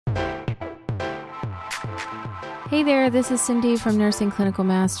Hey there, this is Cindy from Nursing Clinical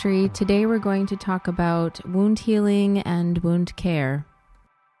Mastery. Today we're going to talk about wound healing and wound care.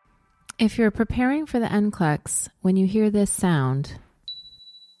 If you're preparing for the NCLEX, when you hear this sound,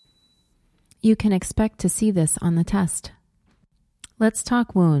 you can expect to see this on the test. Let's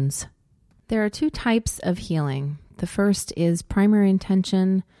talk wounds. There are two types of healing. The first is primary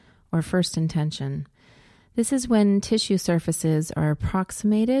intention or first intention. This is when tissue surfaces are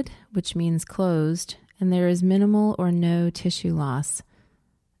approximated, which means closed, and there is minimal or no tissue loss.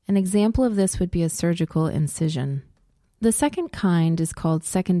 An example of this would be a surgical incision. The second kind is called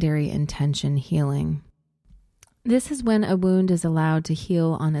secondary intention healing. This is when a wound is allowed to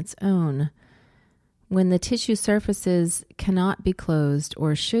heal on its own, when the tissue surfaces cannot be closed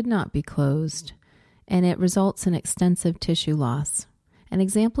or should not be closed, and it results in extensive tissue loss. An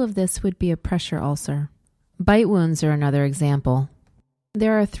example of this would be a pressure ulcer. Bite wounds are another example.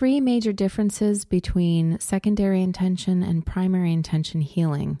 There are three major differences between secondary intention and primary intention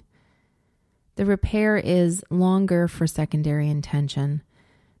healing. The repair is longer for secondary intention.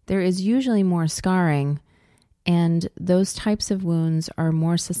 There is usually more scarring, and those types of wounds are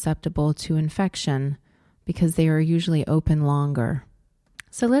more susceptible to infection because they are usually open longer.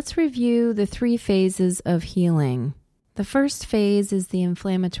 So let's review the three phases of healing. The first phase is the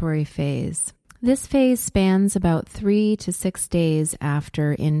inflammatory phase. This phase spans about 3 to 6 days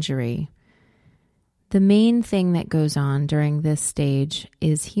after injury. The main thing that goes on during this stage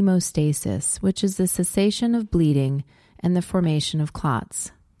is hemostasis, which is the cessation of bleeding and the formation of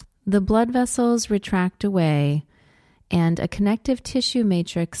clots. The blood vessels retract away, and a connective tissue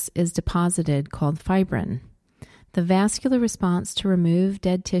matrix is deposited called fibrin. The vascular response to remove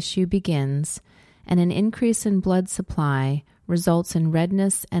dead tissue begins, and an increase in blood supply results in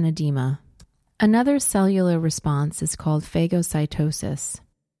redness and edema. Another cellular response is called phagocytosis.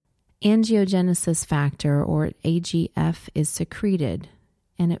 Angiogenesis factor, or AGF, is secreted,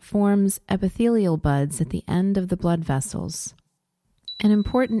 and it forms epithelial buds at the end of the blood vessels. An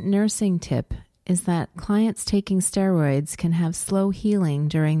important nursing tip is that clients taking steroids can have slow healing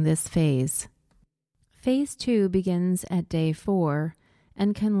during this phase. Phase 2 begins at day 4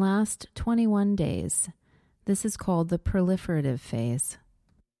 and can last 21 days. This is called the proliferative phase.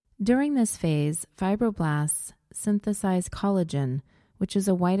 During this phase, fibroblasts synthesize collagen, which is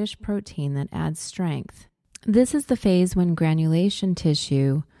a whitish protein that adds strength. This is the phase when granulation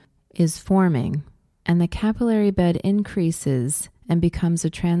tissue is forming, and the capillary bed increases and becomes a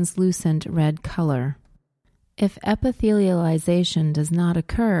translucent red color. If epithelialization does not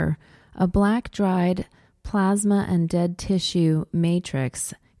occur, a black dried plasma and dead tissue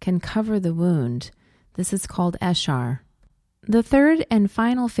matrix can cover the wound. This is called eschar. The third and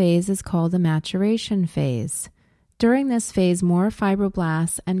final phase is called the maturation phase. During this phase, more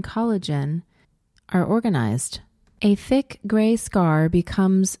fibroblasts and collagen are organized. A thick gray scar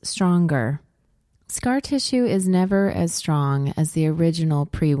becomes stronger. Scar tissue is never as strong as the original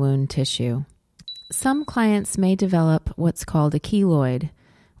pre-wound tissue. Some clients may develop what's called a keloid,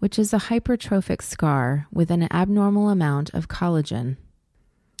 which is a hypertrophic scar with an abnormal amount of collagen.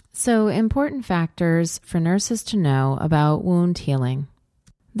 So, important factors for nurses to know about wound healing.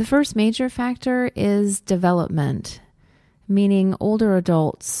 The first major factor is development, meaning older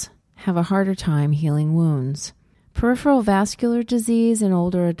adults have a harder time healing wounds. Peripheral vascular disease in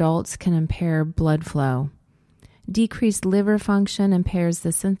older adults can impair blood flow. Decreased liver function impairs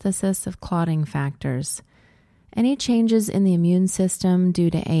the synthesis of clotting factors. Any changes in the immune system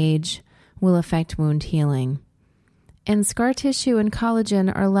due to age will affect wound healing. And scar tissue and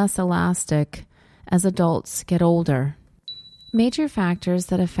collagen are less elastic as adults get older. Major factors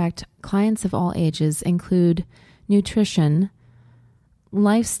that affect clients of all ages include nutrition,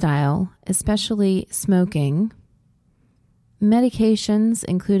 lifestyle, especially smoking, medications,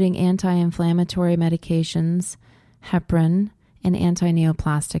 including anti-inflammatory medications, heparin, and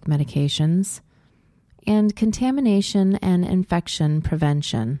anti-neoplastic medications, and contamination and infection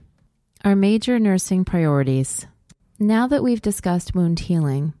prevention are major nursing priorities. Now that we've discussed wound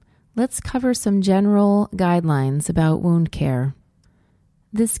healing, let's cover some general guidelines about wound care.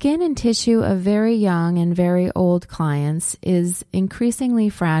 The skin and tissue of very young and very old clients is increasingly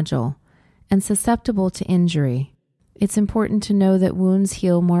fragile and susceptible to injury. It's important to know that wounds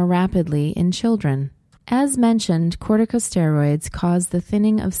heal more rapidly in children. As mentioned, corticosteroids cause the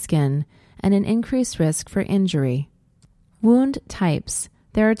thinning of skin and an increased risk for injury. Wound types.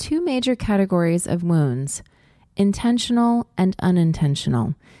 There are two major categories of wounds: intentional and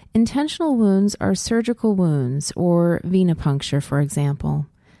unintentional. Intentional wounds are surgical wounds or venipuncture, for example.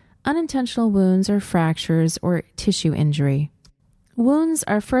 Unintentional wounds are fractures or tissue injury. Wounds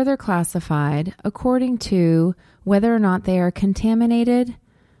are further classified according to whether or not they are contaminated,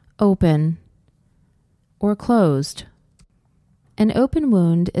 open, or closed. An open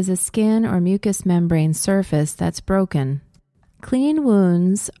wound is a skin or mucous membrane surface that's broken. Clean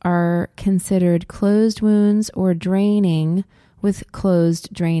wounds are considered closed wounds or draining with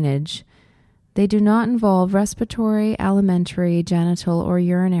closed drainage. They do not involve respiratory, alimentary, genital, or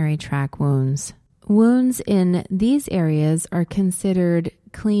urinary tract wounds. Wounds in these areas are considered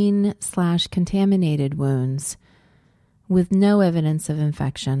clean/contaminated wounds with no evidence of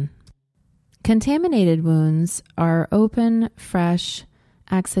infection. Contaminated wounds are open, fresh,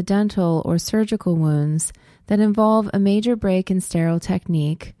 accidental, or surgical wounds that involve a major break in sterile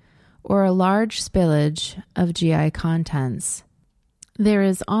technique or a large spillage of GI contents. There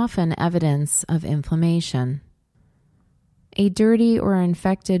is often evidence of inflammation. A dirty or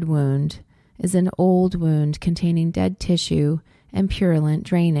infected wound is an old wound containing dead tissue and purulent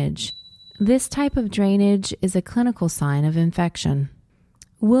drainage. This type of drainage is a clinical sign of infection.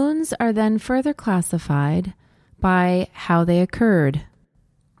 Wounds are then further classified by how they occurred.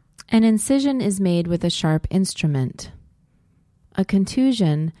 An incision is made with a sharp instrument. A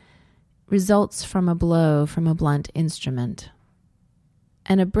contusion results from a blow from a blunt instrument.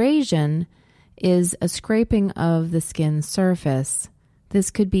 An abrasion is a scraping of the skin surface.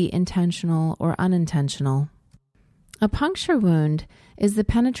 This could be intentional or unintentional. A puncture wound is the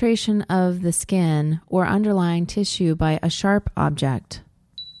penetration of the skin or underlying tissue by a sharp object.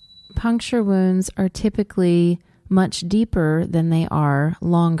 Puncture wounds are typically much deeper than they are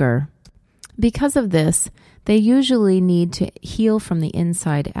longer. Because of this, they usually need to heal from the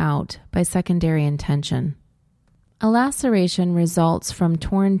inside out by secondary intention. A laceration results from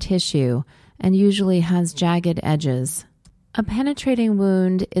torn tissue and usually has jagged edges. A penetrating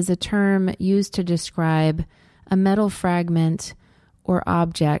wound is a term used to describe a metal fragment or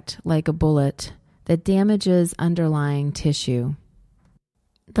object like a bullet that damages underlying tissue.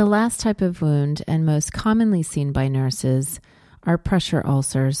 The last type of wound, and most commonly seen by nurses, are pressure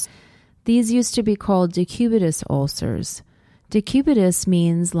ulcers. These used to be called decubitus ulcers. Decubitus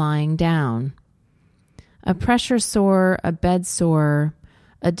means lying down. A pressure sore, a bed sore,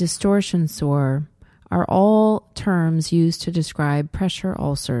 a distortion sore are all terms used to describe pressure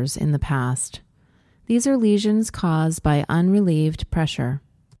ulcers in the past. These are lesions caused by unrelieved pressure.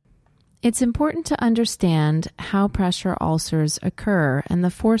 It's important to understand how pressure ulcers occur and the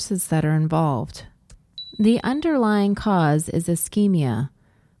forces that are involved. The underlying cause is ischemia,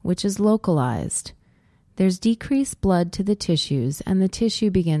 which is localized. There's decreased blood to the tissues and the tissue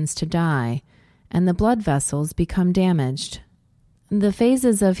begins to die, and the blood vessels become damaged. The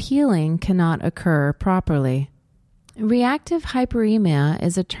phases of healing cannot occur properly. Reactive hyperemia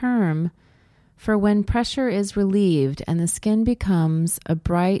is a term for when pressure is relieved and the skin becomes a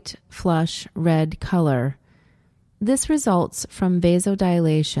bright, flush red color. This results from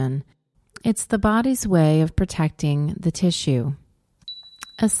vasodilation. It's the body's way of protecting the tissue.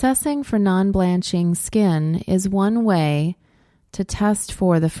 Assessing for non-blanching skin is one way to test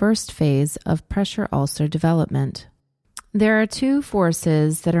for the first phase of pressure ulcer development. There are two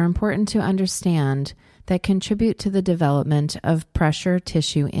forces that are important to understand that contribute to the development of pressure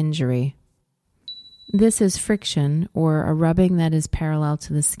tissue injury. This is friction, or a rubbing that is parallel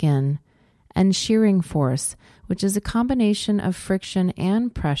to the skin, and shearing force, which is a combination of friction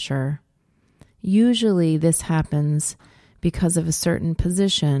and pressure. Usually this happens because of a certain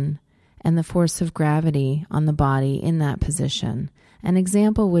position and the force of gravity on the body in that position. An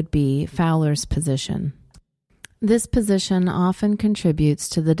example would be Fowler's position. This position often contributes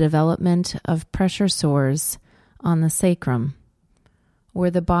to the development of pressure sores on the sacrum,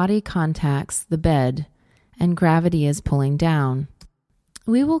 where the body contacts the bed and gravity is pulling down.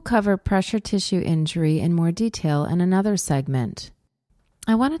 We will cover pressure tissue injury in more detail in another segment.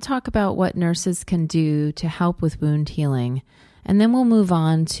 I want to talk about what nurses can do to help with wound healing, and then we'll move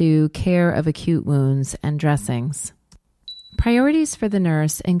on to care of acute wounds and dressings. Priorities for the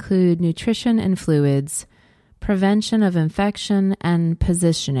nurse include nutrition and fluids, prevention of infection, and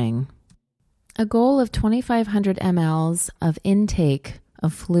positioning. A goal of 2,500 mLs of intake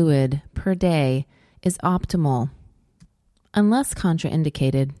of fluid per day is optimal, unless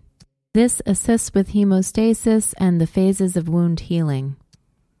contraindicated. This assists with hemostasis and the phases of wound healing.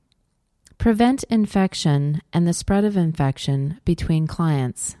 Prevent infection and the spread of infection between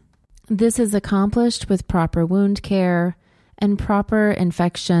clients. This is accomplished with proper wound care and proper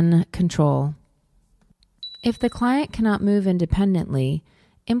infection control. If the client cannot move independently,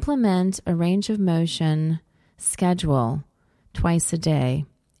 implement a range of motion schedule twice a day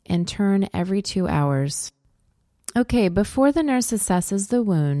and turn every 2 hours. Okay, before the nurse assesses the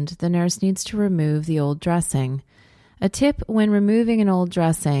wound, the nurse needs to remove the old dressing. A tip when removing an old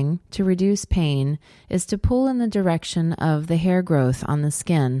dressing to reduce pain is to pull in the direction of the hair growth on the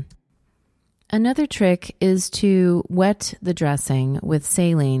skin. Another trick is to wet the dressing with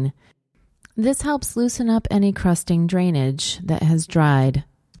saline. This helps loosen up any crusting drainage that has dried.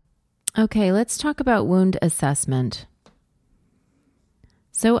 Okay, let's talk about wound assessment.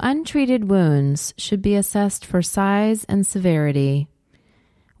 So untreated wounds should be assessed for size and severity,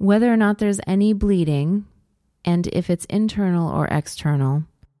 whether or not there's any bleeding, and if it's internal or external,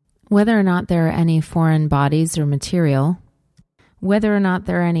 whether or not there are any foreign bodies or material, whether or not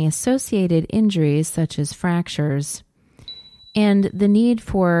there are any associated injuries such as fractures, and the need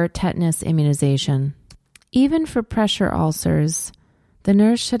for tetanus immunization. Even for pressure ulcers, the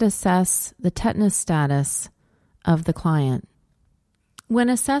nurse should assess the tetanus status of the client. When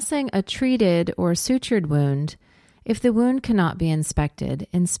assessing a treated or sutured wound, if the wound cannot be inspected,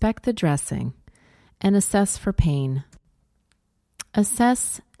 inspect the dressing and assess for pain.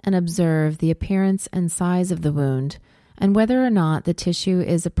 Assess and observe the appearance and size of the wound and whether or not the tissue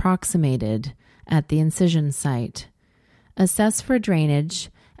is approximated at the incision site. Assess for drainage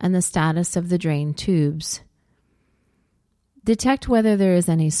and the status of the drain tubes. Detect whether there is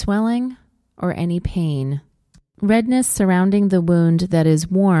any swelling or any pain. Redness surrounding the wound that is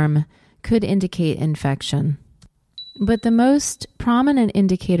warm could indicate infection. But the most prominent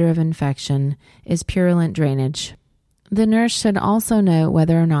indicator of infection is purulent drainage. The nurse should also note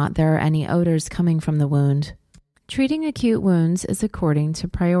whether or not there are any odors coming from the wound. Treating acute wounds is according to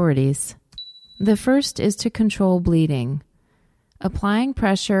priorities. The first is to control bleeding. Applying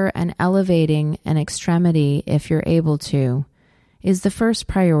pressure and elevating an extremity, if you're able to, is the first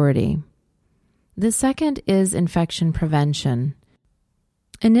priority. The second is infection prevention.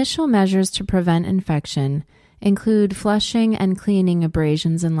 Initial measures to prevent infection include flushing and cleaning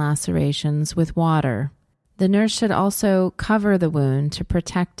abrasions and lacerations with water. The nurse should also cover the wound to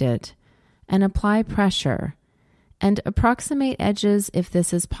protect it and apply pressure and approximate edges if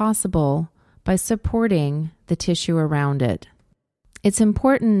this is possible by supporting the tissue around it. It's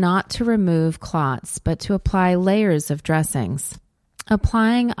important not to remove clots, but to apply layers of dressings.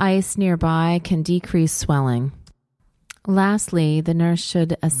 Applying ice nearby can decrease swelling. Lastly, the nurse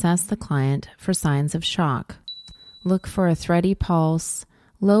should assess the client for signs of shock. Look for a thready pulse,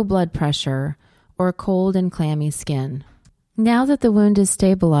 low blood pressure, or cold and clammy skin. Now that the wound is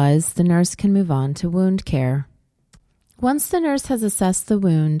stabilized, the nurse can move on to wound care. Once the nurse has assessed the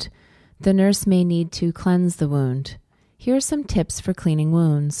wound, the nurse may need to cleanse the wound. Here are some tips for cleaning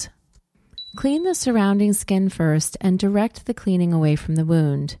wounds. Clean the surrounding skin first and direct the cleaning away from the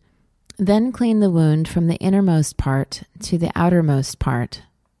wound. Then clean the wound from the innermost part to the outermost part.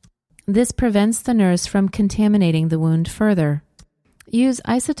 This prevents the nurse from contaminating the wound further. Use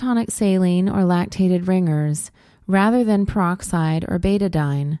isotonic saline or lactated ringers rather than peroxide or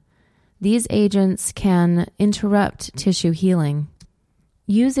betadine. These agents can interrupt tissue healing.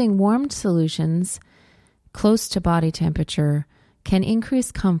 Using warmed solutions close to body temperature can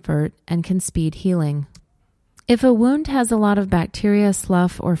increase comfort and can speed healing. If a wound has a lot of bacteria,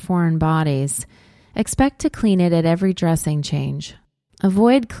 slough, or foreign bodies, expect to clean it at every dressing change.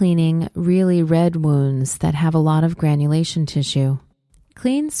 Avoid cleaning really red wounds that have a lot of granulation tissue.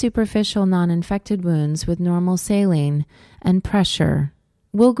 Clean superficial non-infected wounds with normal saline and pressure.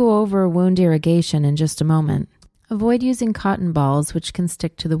 We'll go over wound irrigation in just a moment. Avoid using cotton balls, which can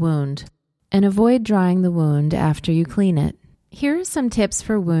stick to the wound. And avoid drying the wound after you clean it. Here are some tips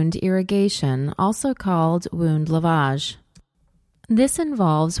for wound irrigation, also called wound lavage. This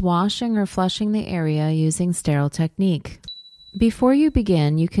involves washing or flushing the area using sterile technique. Before you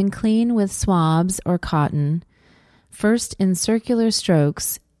begin, you can clean with swabs or cotton, first in circular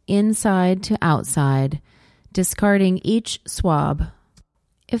strokes, inside to outside, discarding each swab.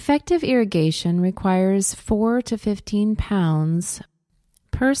 Effective irrigation requires 4 to 15 pounds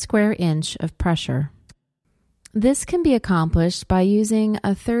per square inch of pressure. This can be accomplished by using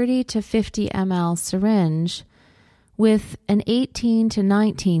a 30 to 50 ml syringe with an 18 to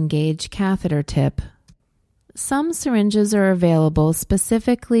 19 gauge catheter tip. Some syringes are available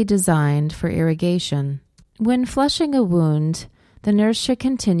specifically designed for irrigation. When flushing a wound, the nurse should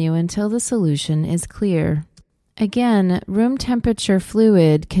continue until the solution is clear. Again, room temperature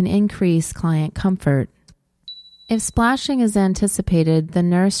fluid can increase client comfort. If splashing is anticipated, the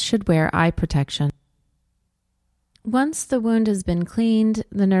nurse should wear eye protection. Once the wound has been cleaned,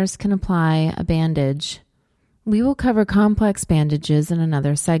 the nurse can apply a bandage. We will cover complex bandages in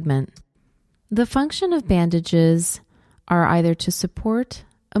another segment. The function of bandages are either to support,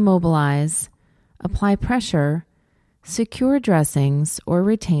 immobilize, apply pressure, Secure dressings or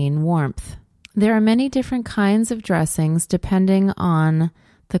retain warmth. There are many different kinds of dressings depending on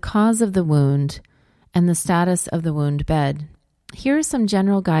the cause of the wound and the status of the wound bed. Here are some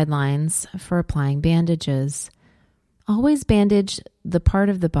general guidelines for applying bandages. Always bandage the part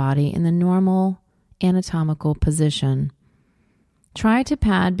of the body in the normal anatomical position. Try to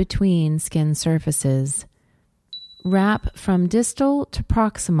pad between skin surfaces. Wrap from distal to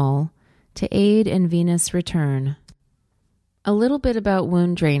proximal to aid in venous return. A little bit about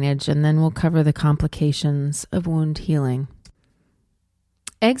wound drainage, and then we'll cover the complications of wound healing.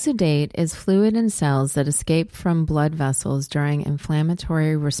 Exudate is fluid and cells that escape from blood vessels during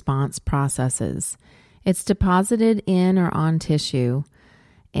inflammatory response processes. It's deposited in or on tissue,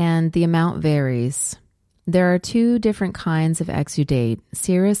 and the amount varies. There are two different kinds of exudate,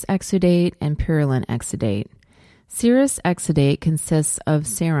 serous exudate and purulent exudate. Serous exudate consists of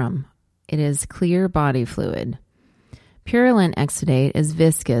serum. It is clear body fluid. Purulent exudate is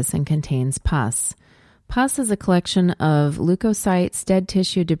viscous and contains pus. Pus is a collection of leukocytes, dead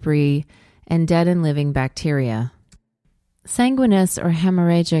tissue debris, and dead and living bacteria. Sanguinous or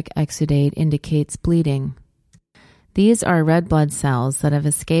hemorrhagic exudate indicates bleeding. These are red blood cells that have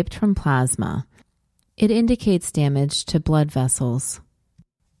escaped from plasma. It indicates damage to blood vessels.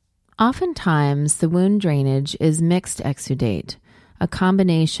 Oftentimes, the wound drainage is mixed exudate, a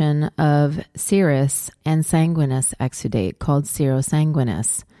combination of serous and sanguinous exudate called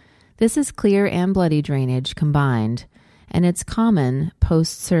serosanguinous. This is clear and bloody drainage combined, and it's common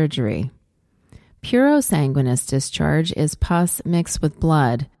post-surgery. Purosanguinous discharge is pus mixed with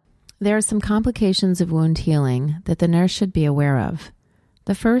blood. There are some complications of wound healing that the nurse should be aware of.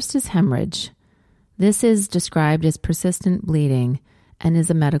 The first is hemorrhage. This is described as persistent bleeding and is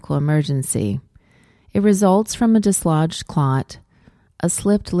a medical emergency. It results from a dislodged clot, a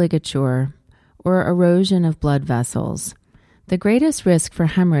slipped ligature, or erosion of blood vessels. The greatest risk for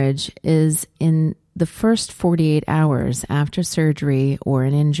hemorrhage is in the first 48 hours after surgery or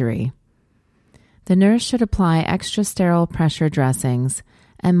an injury. The nurse should apply extra sterile pressure dressings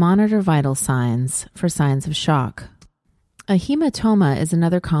and monitor vital signs for signs of shock. A hematoma is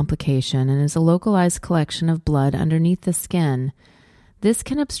another complication and is a localized collection of blood underneath the skin. This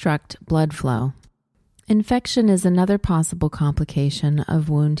can obstruct blood flow. Infection is another possible complication of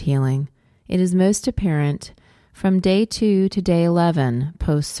wound healing. It is most apparent from day 2 to day 11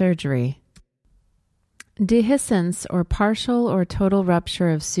 post-surgery. Dehiscence or partial or total rupture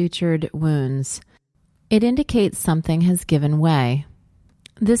of sutured wounds. It indicates something has given way.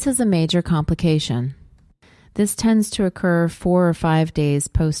 This is a major complication. This tends to occur 4 or 5 days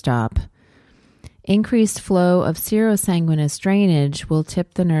post-op. Increased flow of serosanguinous drainage will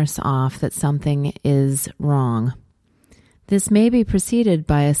tip the nurse off that something is wrong. This may be preceded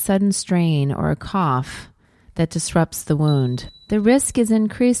by a sudden strain or a cough that disrupts the wound. The risk is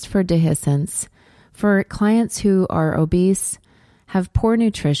increased for dehiscence for clients who are obese, have poor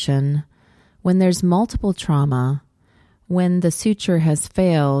nutrition, when there's multiple trauma, when the suture has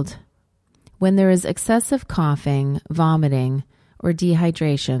failed, when there is excessive coughing, vomiting, or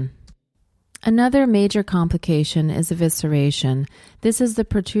dehydration. Another major complication is evisceration. This is the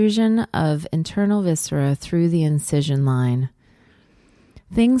protrusion of internal viscera through the incision line.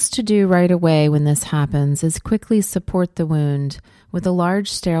 Things to do right away when this happens is quickly support the wound with a large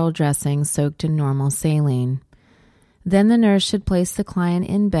sterile dressing soaked in normal saline. Then the nurse should place the client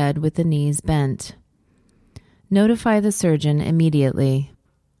in bed with the knees bent. Notify the surgeon immediately.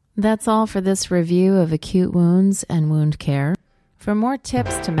 That's all for this review of acute wounds and wound care. For more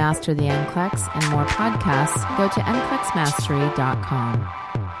tips to master the NCLEX and more podcasts, go to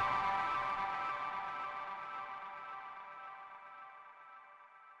nclexmastery.com.